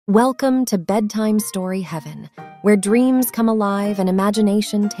Welcome to Bedtime Story Heaven, where dreams come alive and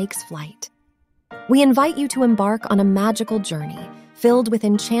imagination takes flight. We invite you to embark on a magical journey filled with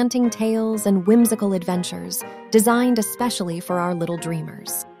enchanting tales and whimsical adventures designed especially for our little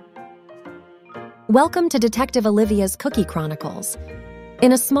dreamers. Welcome to Detective Olivia's Cookie Chronicles.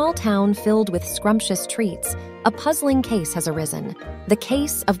 In a small town filled with scrumptious treats, a puzzling case has arisen, the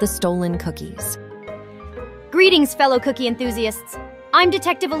case of the stolen cookies. Greetings, fellow cookie enthusiasts. I'm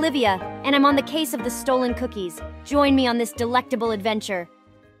Detective Olivia, and I'm on the case of the stolen cookies. Join me on this delectable adventure.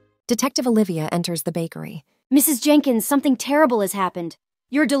 Detective Olivia enters the bakery. Mrs. Jenkins, something terrible has happened.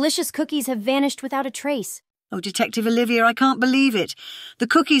 Your delicious cookies have vanished without a trace. Oh, Detective Olivia, I can't believe it. The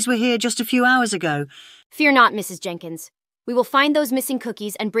cookies were here just a few hours ago. Fear not, Mrs. Jenkins. We will find those missing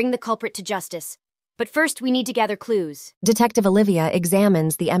cookies and bring the culprit to justice. But first, we need to gather clues. Detective Olivia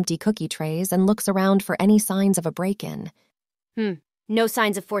examines the empty cookie trays and looks around for any signs of a break-in. No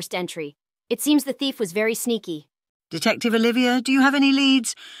signs of forced entry. It seems the thief was very sneaky. Detective Olivia, do you have any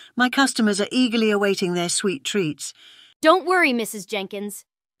leads? My customers are eagerly awaiting their sweet treats. Don't worry, Mrs. Jenkins.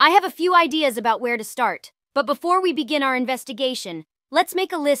 I have a few ideas about where to start. But before we begin our investigation, let's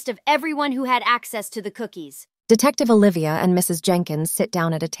make a list of everyone who had access to the cookies. Detective Olivia and Mrs. Jenkins sit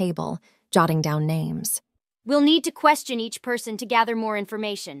down at a table, jotting down names. We'll need to question each person to gather more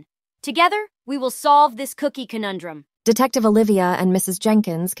information. Together, we will solve this cookie conundrum. Detective Olivia and Mrs.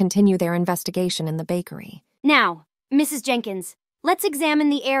 Jenkins continue their investigation in the bakery. Now, Mrs. Jenkins, let's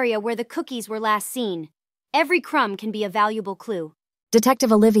examine the area where the cookies were last seen. Every crumb can be a valuable clue.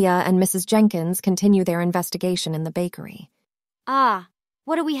 Detective Olivia and Mrs. Jenkins continue their investigation in the bakery.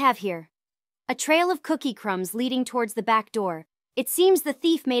 What do we have here? A trail of cookie crumbs leading towards the back door. It seems the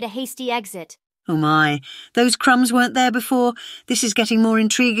thief made a hasty exit. Oh my, those crumbs weren't there before. This is getting more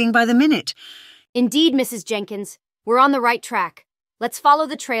intriguing by the minute. Indeed, Mrs. Jenkins. We're on the right track. Let's follow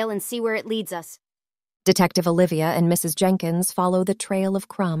the trail and see where it leads us. Detective Olivia and Mrs. Jenkins follow the trail of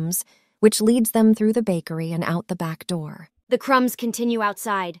crumbs, which leads them through the bakery and out the back door. The crumbs continue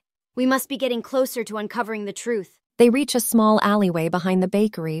outside. We must be getting closer to uncovering the truth. They reach a small alleyway behind the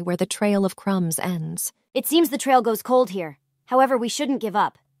bakery where the trail of crumbs ends. It seems the trail goes cold here. However, we shouldn't give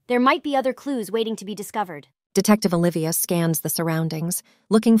up. There might be other clues waiting to be discovered. Detective Olivia scans the surroundings,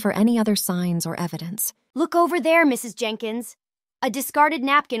 looking for any other signs or evidence. Look over there, Mrs. Jenkins. A discarded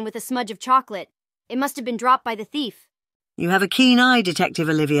napkin with a smudge of chocolate. It must have been dropped by the thief. You have a keen eye, Detective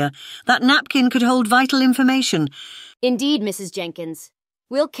Olivia. That napkin could hold vital information. Indeed, Mrs. Jenkins.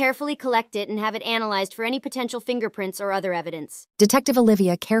 We'll carefully collect it and have it analyzed for any potential fingerprints or other evidence. Detective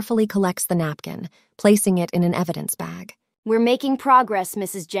Olivia carefully collects the napkin, placing it in an evidence bag. We're making progress,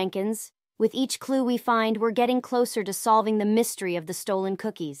 Mrs. Jenkins. With each clue we find, we're getting closer to solving the mystery of the stolen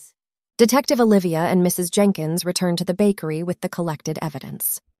cookies. Detective Olivia and Mrs. Jenkins return to the bakery with the collected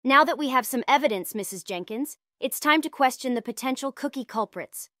evidence. Now that we have some evidence, Mrs. Jenkins, it's time to question the potential cookie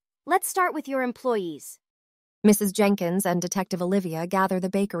culprits. Let's start with your employees. Mrs. Jenkins and Detective Olivia gather the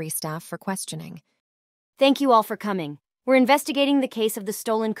bakery staff for questioning. Thank you all for coming. We're investigating the case of the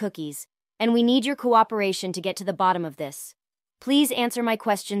stolen cookies, and we need your cooperation to get to the bottom of this. Please answer my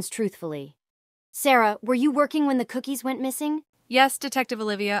questions truthfully. Sarah, were you working when the cookies went missing? Yes, Detective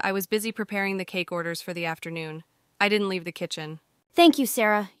Olivia, I was busy preparing the cake orders for the afternoon. I didn't leave the kitchen. Thank you,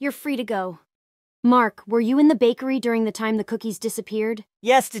 Sarah. You're free to go. Mark, were you in the bakery during the time the cookies disappeared?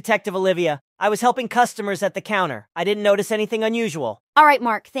 Yes, Detective Olivia. I was helping customers at the counter. I didn't notice anything unusual. All right,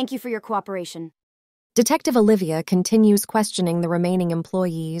 Mark. Thank you for your cooperation. Detective Olivia continues questioning the remaining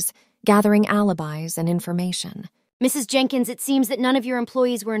employees, gathering alibis and information. Mrs. Jenkins, it seems that none of your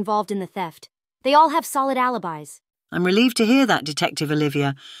employees were involved in the theft. They all have solid alibis. I'm relieved to hear that, Detective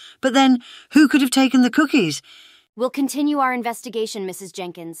Olivia. But then, who could have taken the cookies? We'll continue our investigation, Mrs.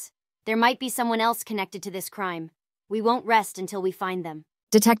 Jenkins. There might be someone else connected to this crime. We won't rest until we find them.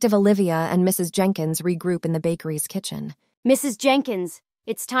 Detective Olivia and Mrs. Jenkins regroup in the bakery's kitchen. Mrs. Jenkins,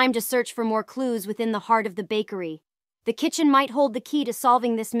 it's time to search for more clues within the heart of the bakery. The kitchen might hold the key to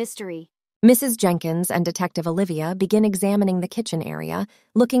solving this mystery. Mrs. Jenkins and Detective Olivia begin examining the kitchen area,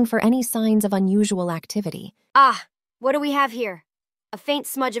 looking for any signs of unusual activity. What do we have here? A faint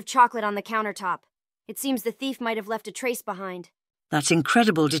smudge of chocolate on the countertop. It seems the thief might have left a trace behind. That's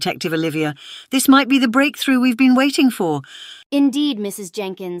incredible, Detective Olivia. This might be the breakthrough we've been waiting for. Indeed, Mrs.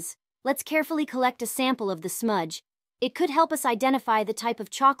 Jenkins. Let's carefully collect a sample of the smudge. It could help us identify the type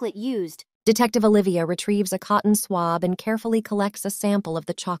of chocolate used. Detective Olivia retrieves a cotton swab and carefully collects a sample of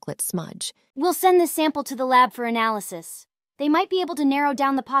the chocolate smudge. We'll send this sample to the lab for analysis. They might be able to narrow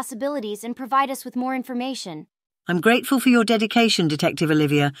down the possibilities and provide us with more information. I'm grateful for your dedication, Detective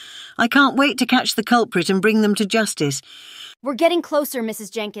Olivia. I can't wait to catch the culprit and bring them to justice. We're getting closer,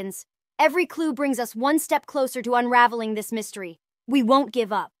 Mrs. Jenkins. Every clue brings us one step closer to unraveling this mystery. We won't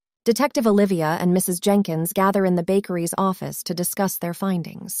give up. Detective Olivia and Mrs. Jenkins gather in the bakery's office to discuss their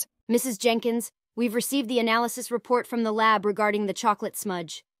findings. Mrs. Jenkins, we've received the analysis report from the lab regarding the chocolate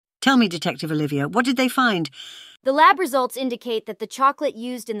smudge. Tell me, Detective Olivia, what did they find? The lab results indicate that the chocolate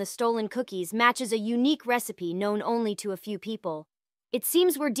used in the stolen cookies matches a unique recipe known only to a few people. It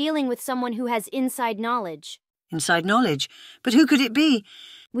seems we're dealing with someone who has inside knowledge. Inside knowledge? But who could it be?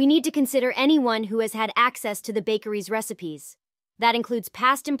 We need to consider anyone who has had access to the bakery's recipes. That includes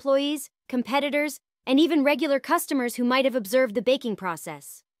past employees, competitors, and even regular customers who might have observed the baking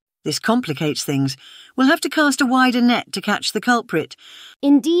process. This complicates things. We'll have to cast a wider net to catch the culprit.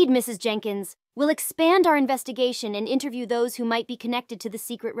 Indeed, Mrs. Jenkins. We'll expand our investigation and interview those who might be connected to the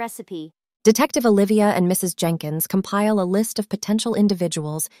secret recipe. Detective Olivia and Mrs. Jenkins compile a list of potential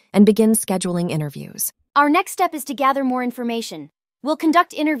individuals and begin scheduling interviews. Our next step is to gather more information. We'll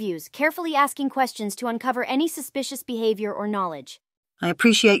conduct interviews, carefully asking questions to uncover any suspicious behavior or knowledge. I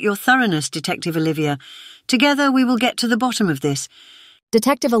appreciate your thoroughness, Detective Olivia. Together we will get to the bottom of this.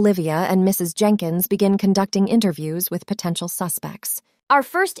 Detective Olivia and Mrs. Jenkins begin conducting interviews with potential suspects. Our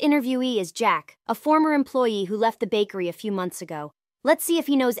first interviewee is Jack, a former employee who left the bakery a few months ago. Let's see if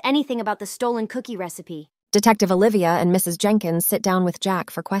he knows anything about the stolen cookie recipe. Detective Olivia and Mrs. Jenkins sit down with Jack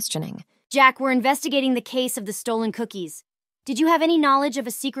for questioning. Jack, we're investigating the case of the stolen cookies. Did you have any knowledge of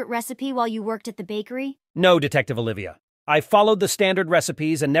a secret recipe while you worked at the bakery? No, Detective Olivia. I followed the standard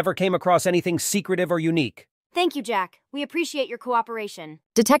recipes and never came across anything secretive or unique. Thank you, Jack. We appreciate your cooperation.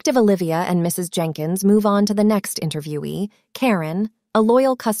 Detective Olivia and Mrs. Jenkins move on to the next interviewee, Karen, a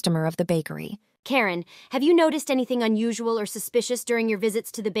loyal customer of the bakery. Karen, have you noticed anything unusual or suspicious during your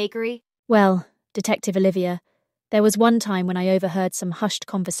visits to the bakery? Well, Detective Olivia, there was one time when I overheard some hushed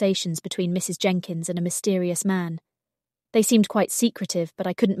conversations between Mrs. Jenkins and a mysterious man. They seemed quite secretive, but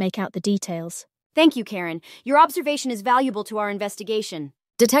I couldn't make out the details. Thank you, Karen. Your observation is valuable to our investigation.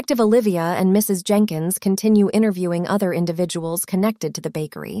 Detective Olivia and Mrs. Jenkins continue interviewing other individuals connected to the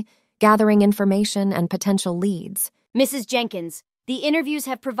bakery, gathering information and potential leads. Mrs. Jenkins, the interviews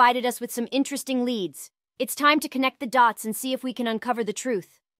have provided us with some interesting leads. It's time to connect the dots and see if we can uncover the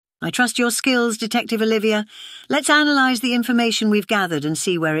truth. I trust your skills, Detective Olivia. Let's analyze the information we've gathered and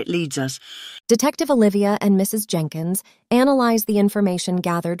see where it leads us. Detective Olivia and Mrs. Jenkins analyze the information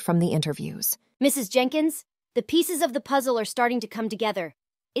gathered from the interviews. Mrs. Jenkins, the pieces of the puzzle are starting to come together.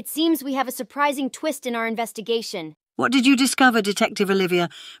 It seems we have a surprising twist in our investigation. What did you discover, Detective Olivia?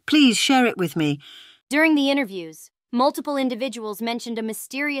 Please share it with me. During the interviews, multiple individuals mentioned a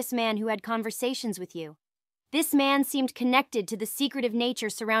mysterious man who had conversations with you. This man seemed connected to the secretive nature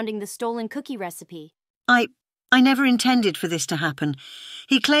surrounding the stolen cookie recipe. I never intended for this to happen.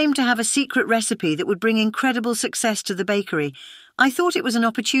 He claimed to have a secret recipe that would bring incredible success to the bakery. I thought it was an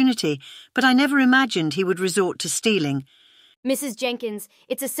opportunity, but I never imagined he would resort to stealing. Mrs. Jenkins,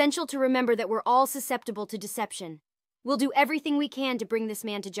 it's essential to remember that we're all susceptible to deception. We'll do everything we can to bring this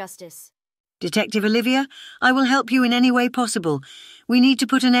man to justice. Detective Olivia, I will help you in any way possible. We need to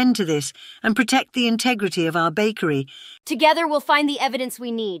put an end to this and protect the integrity of our bakery. Together we'll find the evidence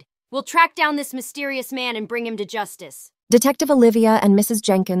we need. We'll track down this mysterious man and bring him to justice. Detective Olivia and Mrs.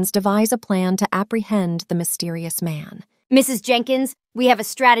 Jenkins devise a plan to apprehend the mysterious man. Mrs. Jenkins, we have a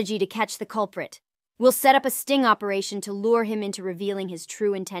strategy to catch the culprit. We'll set up a sting operation to lure him into revealing his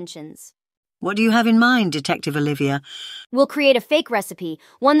true intentions. What do you have in mind, Detective Olivia? We'll create a fake recipe,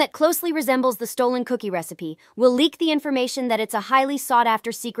 one that closely resembles the stolen cookie recipe. We'll leak the information that it's a highly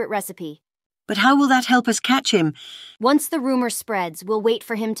sought-after secret recipe. But how will that help us catch him? Once the rumor spreads, we'll wait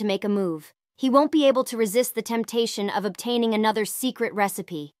for him to make a move. He won't be able to resist the temptation of obtaining another secret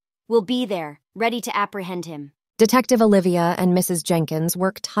recipe. We'll be there, ready to apprehend him. Detective Olivia and Mrs. Jenkins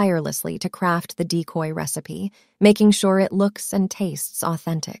work tirelessly to craft the decoy recipe, making sure it looks and tastes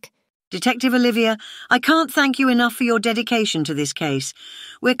authentic. Detective Olivia, I can't thank you enough for your dedication to this case.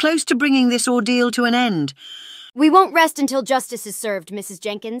 We're close to bringing this ordeal to an end. We won't rest until justice is served, Mrs.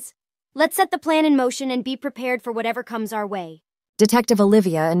 Jenkins. Let's set the plan in motion and be prepared for whatever comes our way. Detective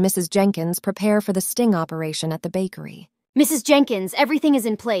Olivia and Mrs. Jenkins prepare for the sting operation at the bakery. Mrs. Jenkins, everything is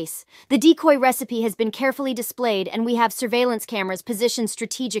in place. The decoy recipe has been carefully displayed and we have surveillance cameras positioned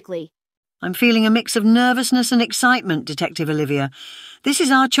strategically. I'm feeling a mix of nervousness and excitement, Detective Olivia. This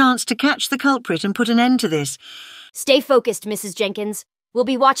is our chance to catch the culprit and put an end to this. Stay focused, Mrs. Jenkins. We'll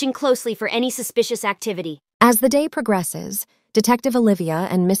be watching closely for any suspicious activity. As the day progresses, Detective Olivia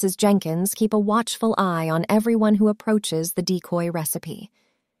and Mrs. Jenkins keep a watchful eye on everyone who approaches the decoy recipe.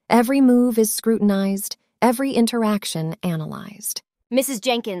 Every move is scrutinized, every interaction analyzed. Mrs.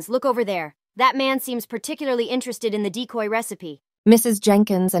 Jenkins, look over there. That man seems particularly interested in the decoy recipe. Mrs.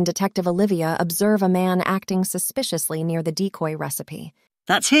 Jenkins and Detective Olivia observe a man acting suspiciously near the decoy recipe.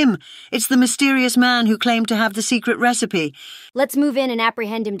 That's him. It's the mysterious man who claimed to have the secret recipe. Let's move in and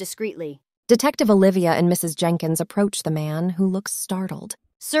apprehend him discreetly. Detective Olivia and Mrs. Jenkins approach the man, who looks startled.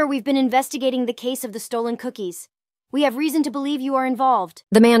 Sir, we've been investigating the case of the stolen cookies. We have reason to believe you are involved.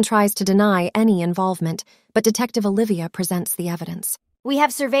 The man tries to deny any involvement, but Detective Olivia presents the evidence. We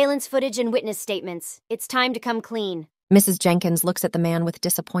have surveillance footage and witness statements. It's time to come clean. Mrs. Jenkins looks at the man with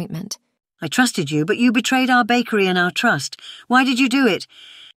disappointment. I trusted you, but you betrayed our bakery and our trust. Why did you do it?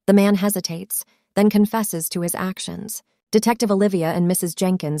 The man hesitates, then confesses to his actions. Detective Olivia and Mrs.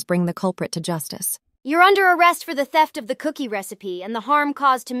 Jenkins bring the culprit to justice. You're under arrest for the theft of the cookie recipe and the harm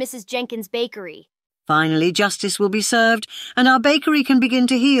caused to Mrs. Jenkins' bakery. Finally, justice will be served, and our bakery can begin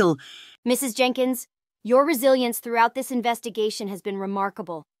to heal. Mrs. Jenkins, your resilience throughout this investigation has been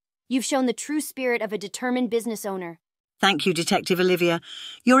remarkable. You've shown the true spirit of a determined business owner. Thank you, Detective Olivia.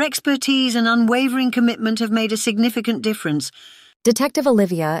 Your expertise and unwavering commitment have made a significant difference. Detective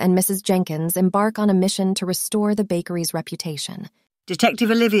Olivia and Mrs. Jenkins embark on a mission to restore the bakery's reputation.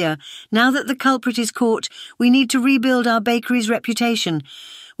 Detective Olivia, now that the culprit is caught, we need to rebuild our bakery's reputation.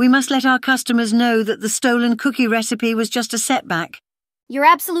 We must let our customers know that the stolen cookie recipe was just a setback. You're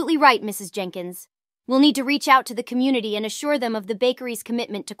absolutely right, Mrs. Jenkins. We'll need to reach out to the community and assure them of the bakery's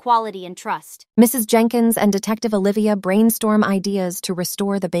commitment to quality and trust. Mrs. Jenkins and Detective Olivia brainstorm ideas to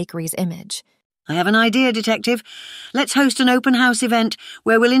restore the bakery's image. I have an idea, Detective. Let's host an open house event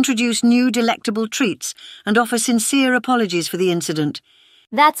where we'll introduce new delectable treats and offer sincere apologies for the incident.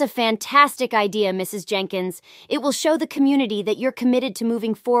 That's a fantastic idea, Mrs. Jenkins. It will show the community that you're committed to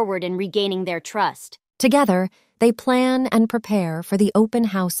moving forward and regaining their trust. Together, they plan and prepare for the open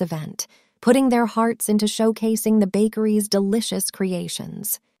house event, putting their hearts into showcasing the bakery's delicious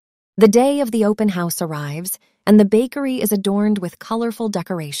creations. The day of the open house arrives, and the bakery is adorned with colorful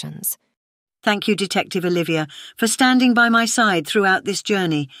decorations. Thank you, Detective Olivia, for standing by my side throughout this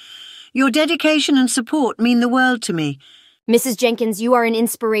journey. Your dedication and support mean the world to me. Mrs. Jenkins, you are an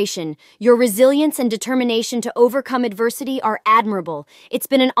inspiration. Your resilience and determination to overcome adversity are admirable. It's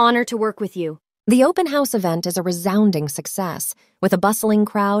been an honor to work with you. The open house event is a resounding success, with a bustling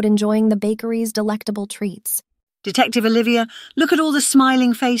crowd enjoying the bakery's delectable treats. Detective Olivia, look at all the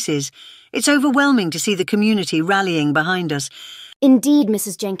smiling faces. It's overwhelming to see the community rallying behind us. Indeed,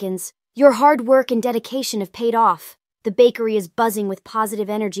 Mrs. Jenkins. Your hard work and dedication have paid off. The bakery is buzzing with positive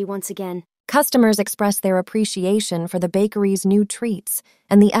energy once again. Customers express their appreciation for the bakery's new treats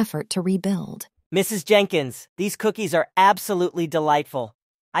and the effort to rebuild. Mrs. Jenkins, these cookies are absolutely delightful.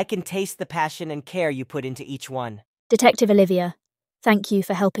 I can taste the passion and care you put into each one. Detective Olivia, thank you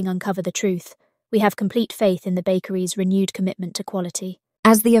for helping uncover the truth. We have complete faith in the bakery's renewed commitment to quality.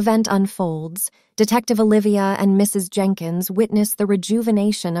 As the event unfolds, Detective Olivia and Mrs. Jenkins witness the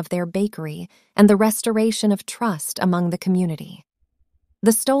rejuvenation of their bakery and the restoration of trust among the community.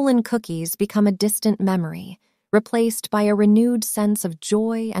 The stolen cookies become a distant memory, replaced by a renewed sense of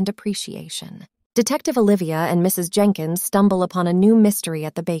joy and appreciation. Detective Olivia and Mrs. Jenkins stumble upon a new mystery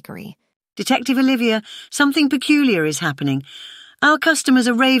at the bakery. Detective Olivia, something peculiar is happening. Our customers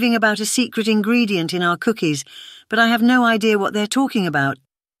are raving about a secret ingredient in our cookies, but I have no idea what they're talking about.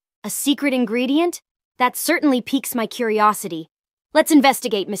 A secret ingredient? That certainly piques my curiosity. Let's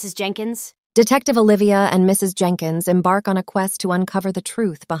investigate, Mrs. Jenkins. Detective Olivia and Mrs. Jenkins embark on a quest to uncover the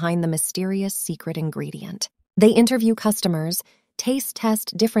truth behind the mysterious secret ingredient. They interview customers, taste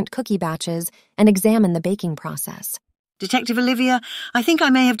test different cookie batches, and examine the baking process. Detective Olivia, I think I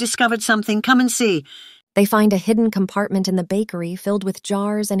may have discovered something. Come and see. They find a hidden compartment in the bakery filled with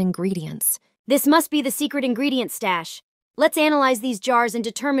jars and ingredients. This must be the secret ingredient stash. Let's analyze these jars and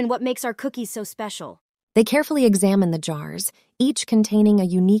determine what makes our cookies so special. They carefully examine the jars, each containing a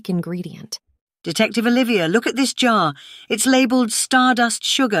unique ingredient. Detective Olivia, look at this jar. It's labeled stardust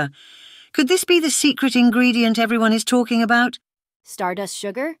sugar. Could this be the secret ingredient everyone is talking about? Stardust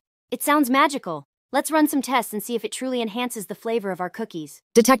sugar? It sounds magical. Let's run some tests and see if it truly enhances the flavor of our cookies.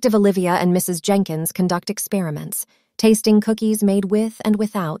 Detective Olivia and Mrs. Jenkins conduct experiments, tasting cookies made with and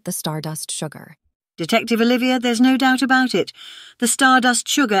without the stardust sugar. Detective Olivia, there's no doubt about it. The stardust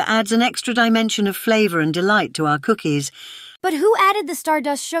sugar adds an extra dimension of flavor and delight to our cookies. But who added the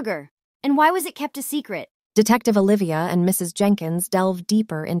stardust sugar? And why was it kept a secret? Detective Olivia and Mrs. Jenkins delve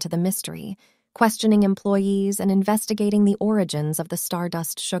deeper into the mystery, questioning employees and investigating the origins of the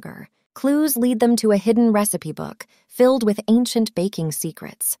stardust sugar. Clues lead them to a hidden recipe book filled with ancient baking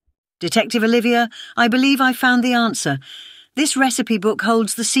secrets. Detective Olivia, I believe I found the answer. This recipe book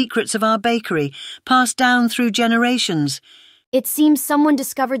holds the secrets of our bakery, passed down through generations. It seems someone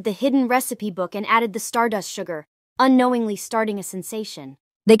discovered the hidden recipe book and added the stardust sugar, unknowingly starting a sensation.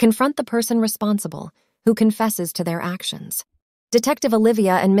 They confront the person responsible, who confesses to their actions. Detective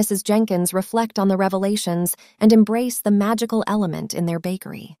Olivia and Mrs. Jenkins reflect on the revelations and embrace the magical element in their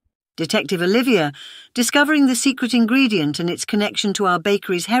bakery. Detective Olivia, discovering the secret ingredient and its connection to our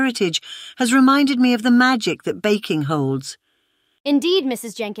bakery's heritage, has reminded me of the magic that baking holds. Indeed,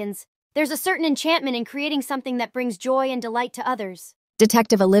 Mrs. Jenkins, there's a certain enchantment in creating something that brings joy and delight to others.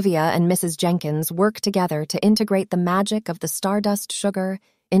 Detective Olivia and Mrs. Jenkins work together to integrate the magic of the stardust sugar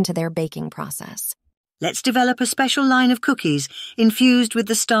into their baking process. Let's develop a special line of cookies infused with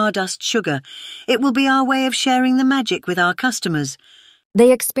the stardust sugar. It will be our way of sharing the magic with our customers.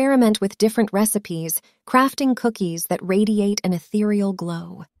 They experiment with different recipes, crafting cookies that radiate an ethereal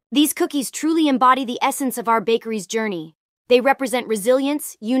glow. These cookies truly embody the essence of our bakery's journey. They represent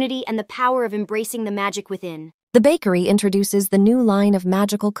resilience, unity, and the power of embracing the magic within. The bakery introduces the new line of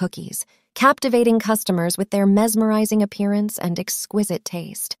magical cookies, captivating customers with their mesmerizing appearance and exquisite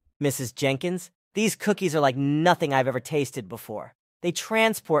taste. Mrs. Jenkins, these cookies are like nothing I've ever tasted before. They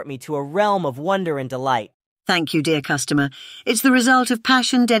transport me to a realm of wonder and delight. Thank you, dear customer. It's the result of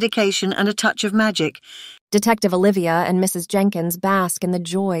passion, dedication, and a touch of magic. Detective Olivia and Mrs. Jenkins bask in the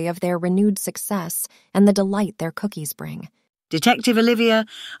joy of their renewed success and the delight their cookies bring. Detective Olivia,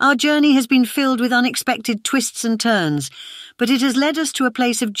 our journey has been filled with unexpected twists and turns, but it has led us to a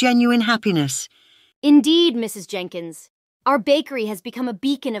place of genuine happiness. Indeed, Mrs. Jenkins. Our bakery has become a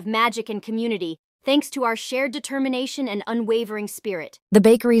beacon of magic and community, thanks to our shared determination and unwavering spirit. The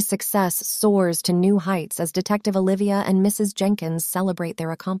bakery's success soars to new heights as Detective Olivia and Mrs. Jenkins celebrate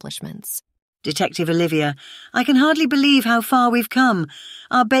their accomplishments. Detective Olivia, I can hardly believe how far we've come.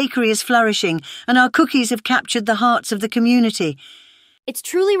 Our bakery is flourishing, and our cookies have captured the hearts of the community. It's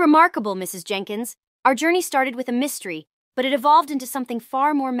truly remarkable, Mrs. Jenkins. Our journey started with a mystery, but it evolved into something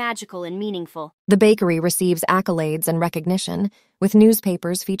far more magical and meaningful. The bakery receives accolades and recognition, with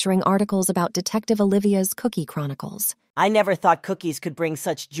newspapers featuring articles about Detective Olivia's Cookie Chronicles. I never thought cookies could bring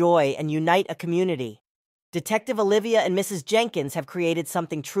such joy and unite a community. Detective Olivia and Mrs. Jenkins have created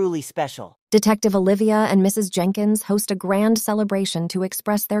something truly special. Detective Olivia and Mrs. Jenkins host a grand celebration to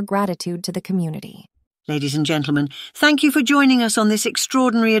express their gratitude to the community. Ladies and gentlemen, thank you for joining us on this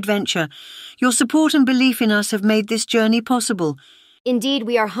extraordinary adventure. Your support and belief in us have made this journey possible. Indeed,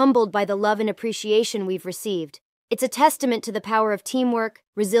 we are humbled by the love and appreciation we've received. It's a testament to the power of teamwork,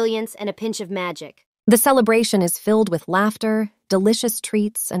 resilience, and a pinch of magic. The celebration is filled with laughter, delicious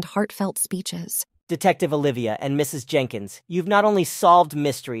treats, and heartfelt speeches. Detective Olivia and Mrs. Jenkins, you've not only solved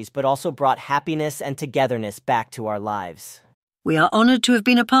mysteries but also brought happiness and togetherness back to our lives. We are honored to have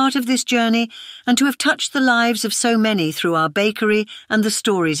been a part of this journey and to have touched the lives of so many through our bakery and the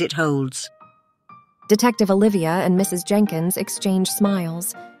stories it holds. Detective Olivia and Mrs. Jenkins exchange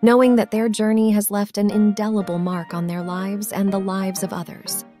smiles, knowing that their journey has left an indelible mark on their lives and the lives of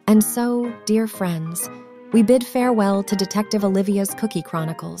others. And so, dear friends, we bid farewell to Detective Olivia's Cookie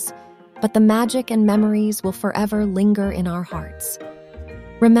Chronicles, but the magic and memories will forever linger in our hearts.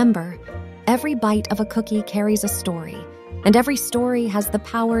 Remember, every bite of a cookie carries a story, and every story has the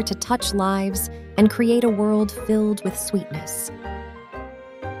power to touch lives and create a world filled with sweetness.